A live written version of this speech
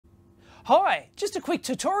Hi, just a quick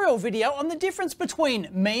tutorial video on the difference between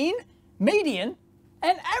mean, median,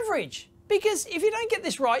 and average. Because if you don't get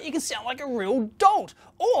this right, you can sound like a real dolt,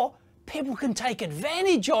 or people can take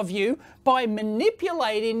advantage of you by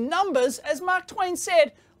manipulating numbers. As Mark Twain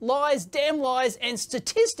said, lies, damn lies, and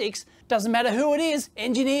statistics, doesn't matter who it is,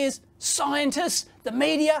 engineers, scientists, the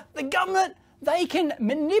media, the government, they can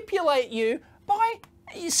manipulate you by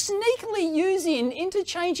sneakily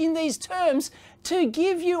interchanging these terms to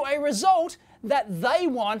give you a result that they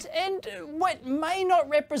want, and what may not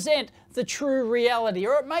represent the true reality,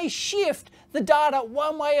 or it may shift the data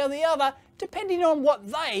one way or the other depending on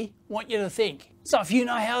what they want you to think. So if you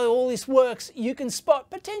know how all this works, you can spot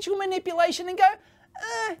potential manipulation and go,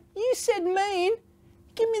 you said mean,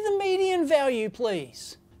 give me the median value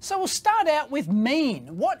please. So we'll start out with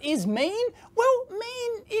mean. What is mean? Well,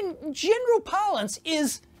 mean in general parlance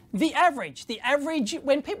is the average. The average,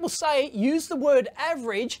 when people say use the word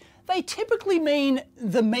average, they typically mean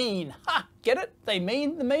the mean. Ha! Get it? They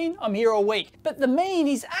mean the mean? I'm here all week. But the mean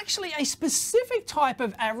is actually a specific type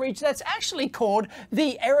of average that's actually called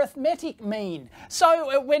the arithmetic mean.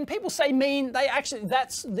 So when people say mean,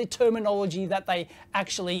 that's the terminology that they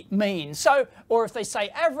actually mean. So, or if they say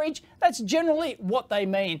average, that's generally what they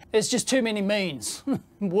mean. There's just too many means.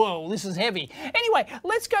 Whoa, this is heavy. Anyway,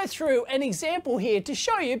 let's go through an example here to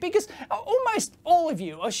show you, because almost all of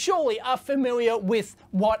you are familiar with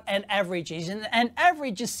what an average is. And an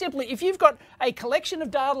average is simply, if you've got a collection of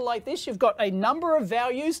data like this, you've got a number of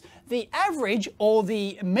values, the average or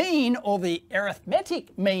the mean or the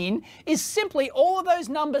arithmetic mean is simply all of those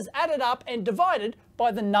numbers added up and divided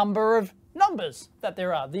by the number of numbers that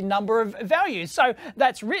there are, the number of values. So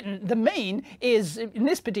that's written, the mean is, in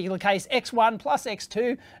this particular case, x1 plus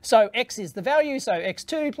x2. So x is the value, so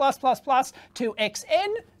x2 plus to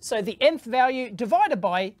xn. So the nth value divided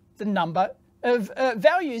by the number of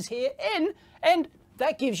values here, n, and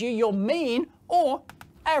that gives you your mean or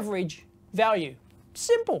average value.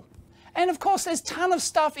 Simple. And of course, there's a ton of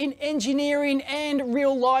stuff in engineering and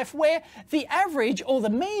real life where the average or the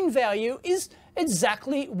mean value is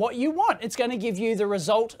exactly what you want. It's going to give you the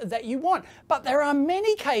result that you want. But there are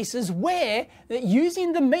many cases where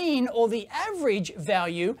using the mean or the average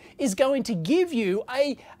value is going to give you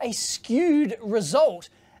a skewed result,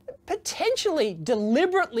 potentially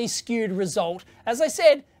deliberately skewed result. As I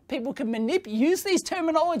said, people can use these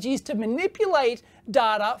terminologies to manipulate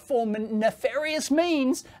data for nefarious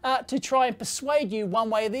means to try and persuade you one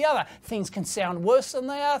way or the other. Things can sound worse than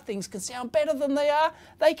they are, things can sound better than they are.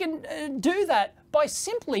 They can do that by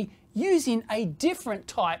simply using a different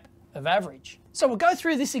type of average. So we'll go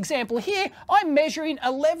through this example here. I'm measuring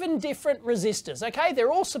 11 different resistors, okay?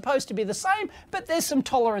 They're all supposed to be the same, but there's some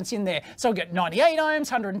tolerance in there. So I'll get 98 ohms,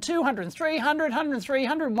 102, 103, 100, 103,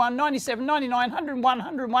 101, 97, 99, 101,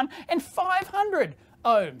 101, and 500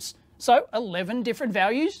 ohms. So 11 different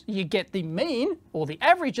values. You get the mean, or the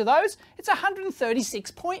average of those. It's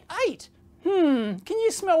 136.8. Can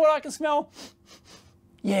you smell what I can smell?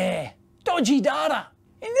 Yeah, dodgy data.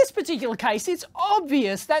 In this particular case, it's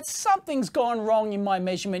obvious that something's gone wrong in my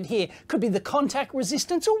measurement here. Could be the contact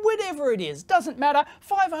resistance or whatever it is. Doesn't matter.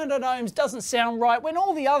 500 ohms doesn't sound right when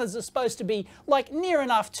all the others are supposed to be like near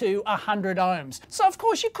enough to 100 ohms. So of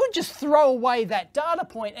course you could just throw away that data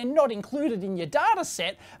point and not include it in your data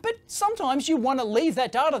set, but sometimes you want to leave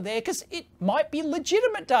that data there because it might be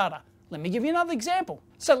legitimate data. Let me give you another example.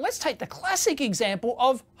 So let's take the classic example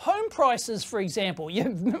of home prices, for example.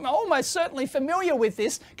 You're almost certainly familiar with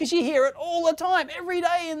this because you hear it all the time, every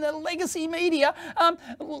day in the legacy media.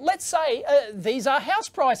 Let's say these are house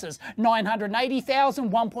prices: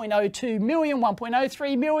 980,000, 1.02 million,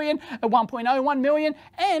 1.03 million, 1.01 million,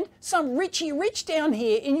 and some Richie Rich down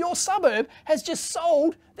here in your suburb has just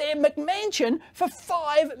sold their McMansion for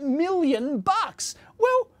 $5 million.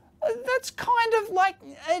 Well, that's kind of like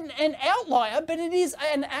an outlier, but it is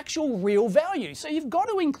an actual real value. So you've got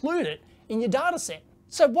to include it in your data set.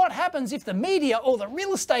 So what happens if the media or the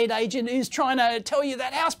real estate agent is trying to tell you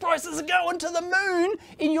that house prices are going to the moon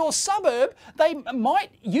in your suburb? They might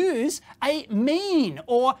use a mean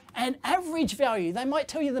or an average value. They might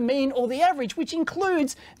tell you the mean or the average, which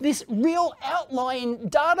includes this real outlying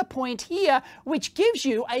data point here, which gives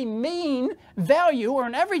you a mean value or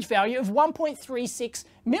an average value of 1.36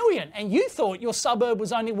 million. And you thought your suburb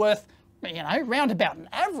was only worth, you know, round about an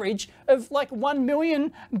average of like 1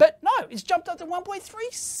 million, but no, it's jumped up to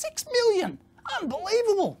 1.36 million.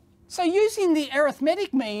 Unbelievable. So using the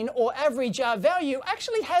arithmetic mean or average value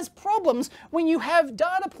actually has problems when you have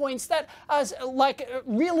data points that are like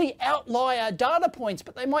really outlier data points,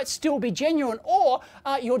 but they might still be genuine, or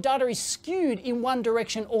your data is skewed in one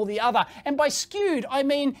direction or the other. And by skewed, I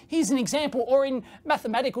mean, here's an example, or in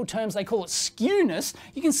mathematical terms, they call it skewness.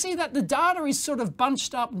 You can see that the data is sort of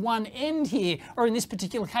bunched up one end here, or in this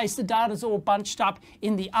particular case, the data is all bunched up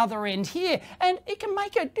in the other end here. And it can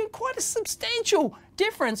make quite a substantial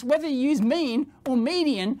difference whether you use mean or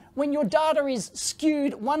median when your data is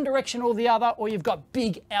skewed one direction or the other, or you've got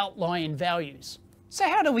big outlying values. So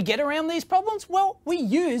how do we get around these problems? Well, we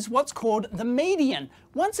use what's called the median.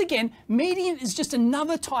 Once again, median is just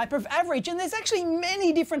another type of average, and there's actually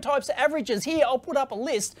many different types of averages. Here, I'll put up a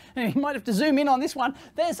list, and you might have to zoom in on this one.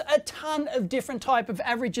 There's a ton of different type of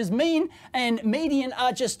averages. Mean and median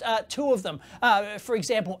are just two of them. For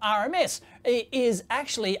example, RMS is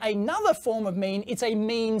actually another form of mean. It's a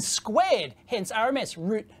mean squared, hence RMS,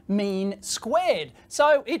 root mean squared.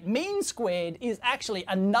 So mean squared is actually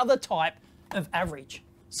another type of average.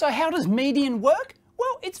 So how does median work?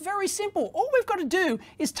 Well, it's very simple. All we've got to do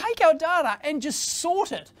is take our data and just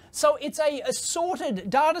sort it. So it's a sorted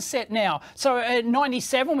data set now. So at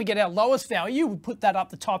 97, we get our lowest value. We put that up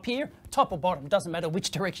the top here, top or bottom, doesn't matter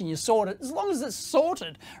which direction you sort it, as long as it's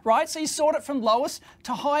sorted, right? So you sort it from lowest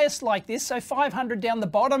to highest like this, so 500 down the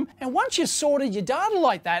bottom. And once you've sorted your data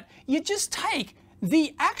like that, you just take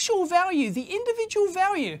the actual value, the individual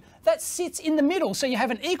value that sits in the middle. So you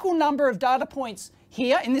have an equal number of data points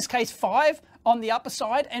here, in this case 5 on the upper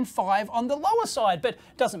side and 5 on the lower side, but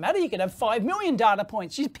it doesn't matter, you could have 5 million data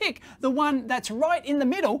points. You pick the one that's right in the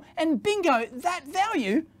middle and bingo, that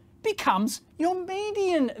value becomes your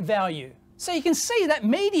median value. So you can see that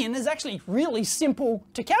median is actually really simple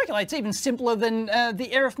to calculate. It's even simpler than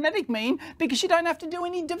the arithmetic mean, because you don't have to do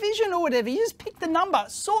any division or whatever. You just pick the number,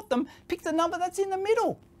 sort them, pick the number that's in the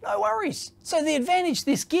middle. No worries. So the advantage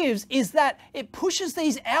this gives is that it pushes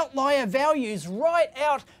these outlier values right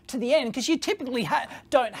out to the end, because you typically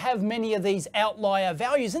don't have many of these outlier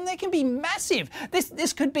values, and they can be massive.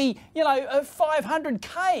 This could be, you know, a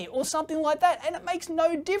 500K or something like that, and it makes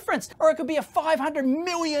no difference. Or it could be a $500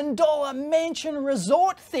 million mansion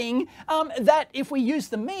resort thing that if we use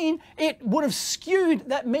the mean, it would have skewed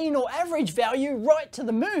that mean or average value right to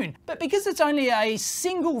the moon. But because it's only a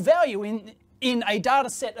single value in a data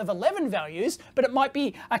set of 11 values, but it might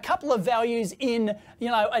be a couple of values in, you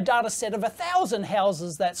know, a data set of 1,000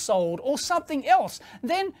 houses that sold or something else,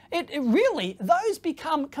 then it really, those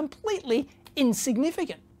become completely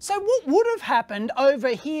insignificant. So what would have happened over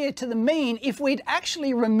here to the mean if we'd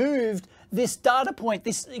actually removed this data point,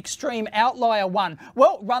 this extreme outlier one?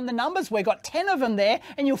 Well, run the numbers. We've got 10 of them there,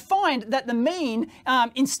 and you'll find that the mean,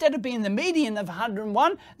 instead of being the median of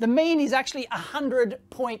 101, the mean is actually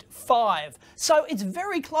 100.5. So it's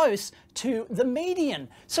very close to the median.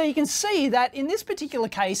 So you can see that in this particular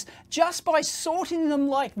case, just by sorting them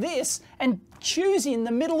like this and choosing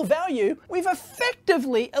the middle value, we've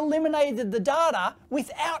effectively eliminated the data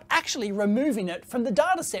without actually removing it from the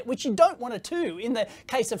data set, which you don't want to do in the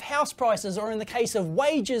case of house prices or in the case of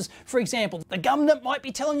wages, for example. The government might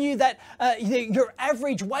be telling you that your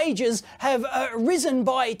average wages have risen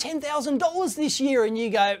by $10,000 this year, and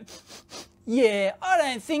you go, yeah, I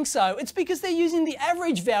don't think so. It's because they're using the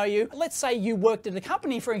average value. Let's say you worked at a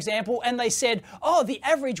company, for example, and they said, oh, the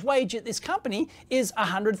average wage at this company is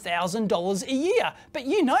 $100,000 a year. But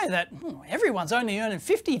you know that everyone's only earning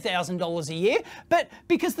 $50,000 a year, but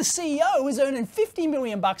because the CEO is earning $50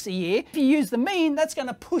 million a year, if you use the mean, that's going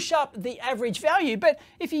to push up the average value. But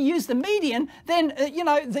if you use the median, then, you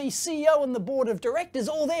know, the CEO and the board of directors,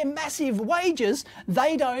 all their massive wages,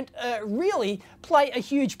 they don't really play a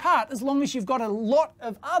huge part as long as you've got a lot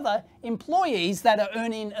of other employees that are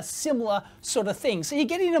earning a similar sort of thing. So you're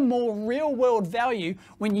getting a more real world value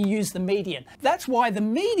when you use the median. That's why the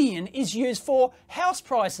median is used for house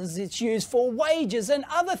prices, it's used for wages and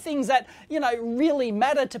other things that, you know, really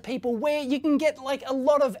matter to people, where you can get like a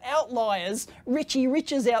lot of outliers, richy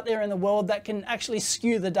riches out there in the world that can actually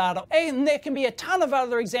skew the data. And there can be a ton of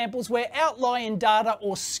other examples where outlying data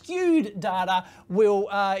or skewed data will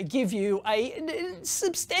give you a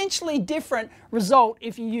substantially different result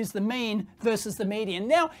if you use the mean versus the median.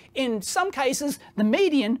 Now, in some cases, the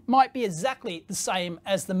median might be exactly the same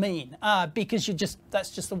as the mean because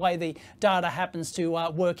that's just the way the data happens to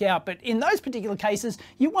work out. But in those particular cases,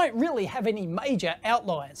 you won't really have any major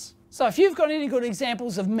outliers. So if you've got any good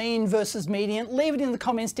examples of mean versus median, leave it in the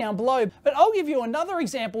comments down below. But I'll give you another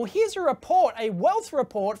example. Here's a report, a wealth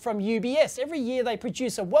report from UBS. Every year they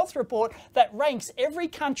produce a wealth report that ranks every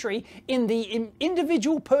country in the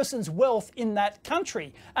individual person's wealth in that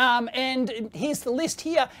country. And here's the list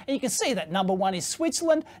here. And you can see that number 1 is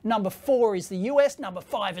Switzerland, number 4 is the US, number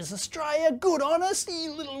 5 is Australia. Good honest,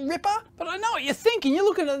 you little ripper. But I know what you're thinking. You're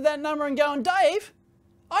looking at that number and going, Dave,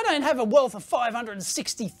 I don't have a wealth of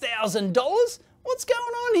 $560,000. What's going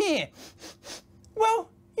on here? Well,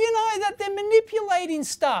 you know that they're manipulating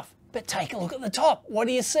stuff. But take a look at the top. What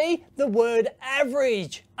do you see? The word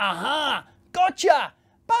average. Aha, gotcha.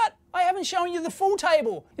 But I haven't shown you the full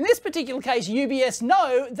table. In this particular case, UBS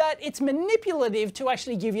know that it's manipulative to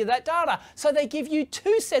actually give you that data. So they give you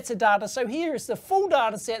 2 sets of data. So here is the full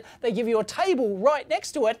data set. They give you a table right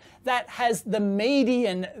next to it that has the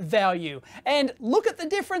median value. And look at the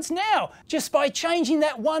difference now. Just by changing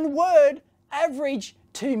that one word, average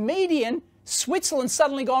to median, Switzerland's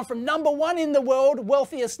suddenly gone from number 1 in the world,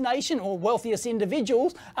 wealthiest nation or wealthiest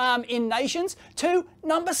individuals in nations, to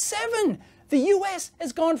number 7. The US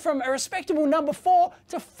has gone from a respectable number 4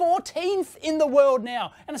 to 14th in the world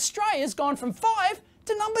now. And Australia's gone from 5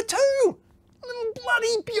 to number 2. Little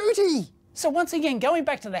bloody beauty. So once again, going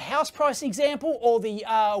back to the house price example or the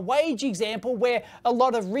wage example where a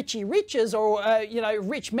lot of richy riches or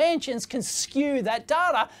rich mansions can skew that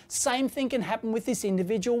data, same thing can happen with this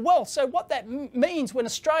individual wealth. So what that means when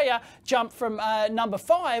Australia jumped from number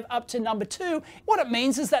 5 up to number 2, what it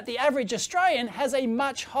means is that the average Australian has a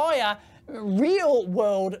much higher real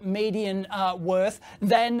world median worth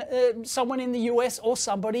than someone in the US or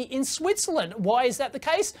somebody in Switzerland. Why is that the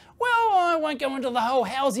case? Well, I won't go into the whole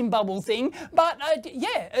housing bubble thing, but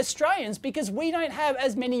yeah, Australians, because we don't have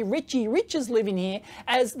as many richy riches living here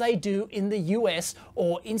as they do in the US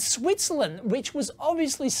or in Switzerland, which was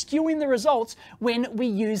obviously skewing the results when we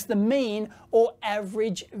use the mean or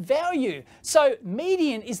average value. So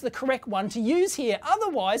median is the correct one to use here.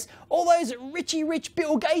 Otherwise, all those richy rich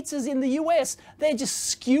Bill Gateses in the US, they're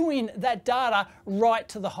just skewing that data right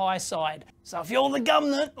to the high side. So if you're the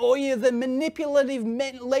government or you're the manipulative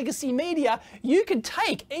legacy media, you could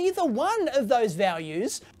take either one of those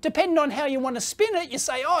values, depending on how you want to spin it. You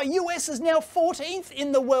say, oh, US is now 14th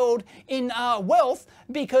in the world in wealth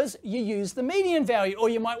because you use the median value. Or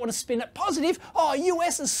you might want to spin it positive. Oh,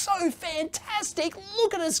 US is so fantastic.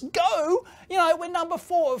 Look at us go. You know, we're number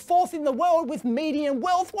 4th in the world with median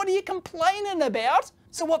wealth. What are you complaining about?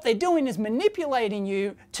 So what they're doing is manipulating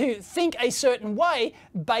you to think a certain way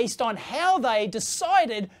based on how they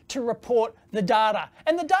decided to report the data.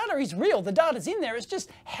 And the data is real, the data's in there, it's just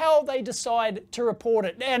how they decide to report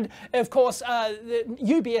it. And of course, the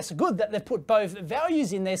UBS are good that they've put both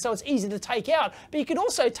values in there so it's easy to take out, but you could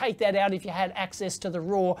also take that out if you had access to the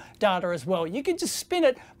raw data as well. You could just spin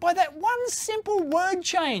it by that one simple word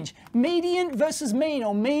change, median versus mean,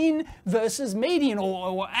 or mean versus median,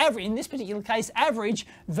 or average, in this particular case, average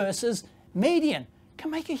versus median.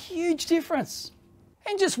 Can make a huge difference.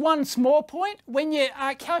 And just one small point, when you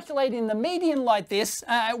are calculating the median like this,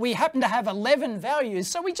 we happen to have 11 values,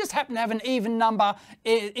 so we just happen to have an even number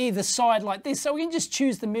either side like this, so we can just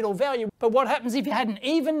choose the middle value. But what happens if you had an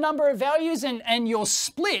even number of values and your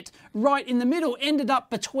split right in the middle ended up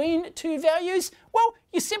between 2 values? Well,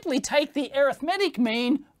 you simply take the arithmetic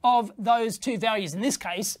mean of those 2 values. In this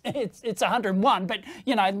case, it's 101, but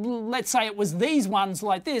you know, let's say it was these ones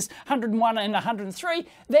like this, 101 and 103,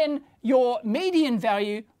 then your median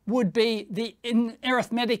value would be the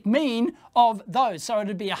arithmetic mean of those. So it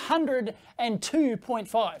would be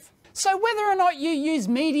 102.5. So whether or not you use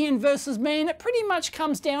median versus mean, it pretty much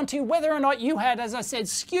comes down to whether or not you had, as I said,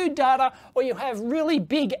 skewed data, or you have really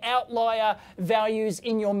big outlier values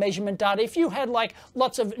in your measurement data. If you had like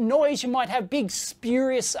lots of noise, you might have big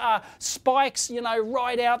spurious spikes, you know,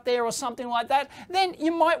 right out there or something like that, then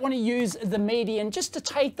you might want to use the median just to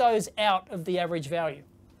take those out of the average value.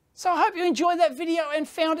 So I hope you enjoyed that video and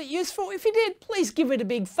found it useful. If you did, please give it a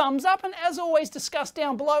big thumbs up, and as always, discuss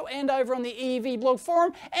down below and over on the EEVblog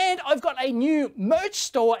forum. And I've got a new merch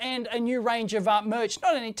store and a new range of merch,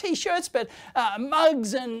 not only t-shirts, but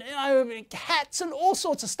mugs and hats and all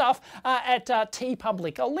sorts of stuff at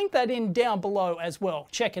TeePublic. I'll link that in down below as well.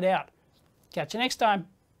 Check it out. Catch you next time.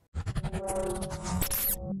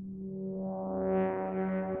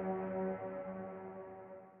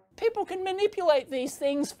 People can manipulate these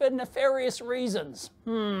things for nefarious reasons.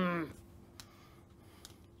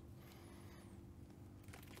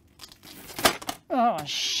 Oh,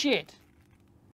 shit.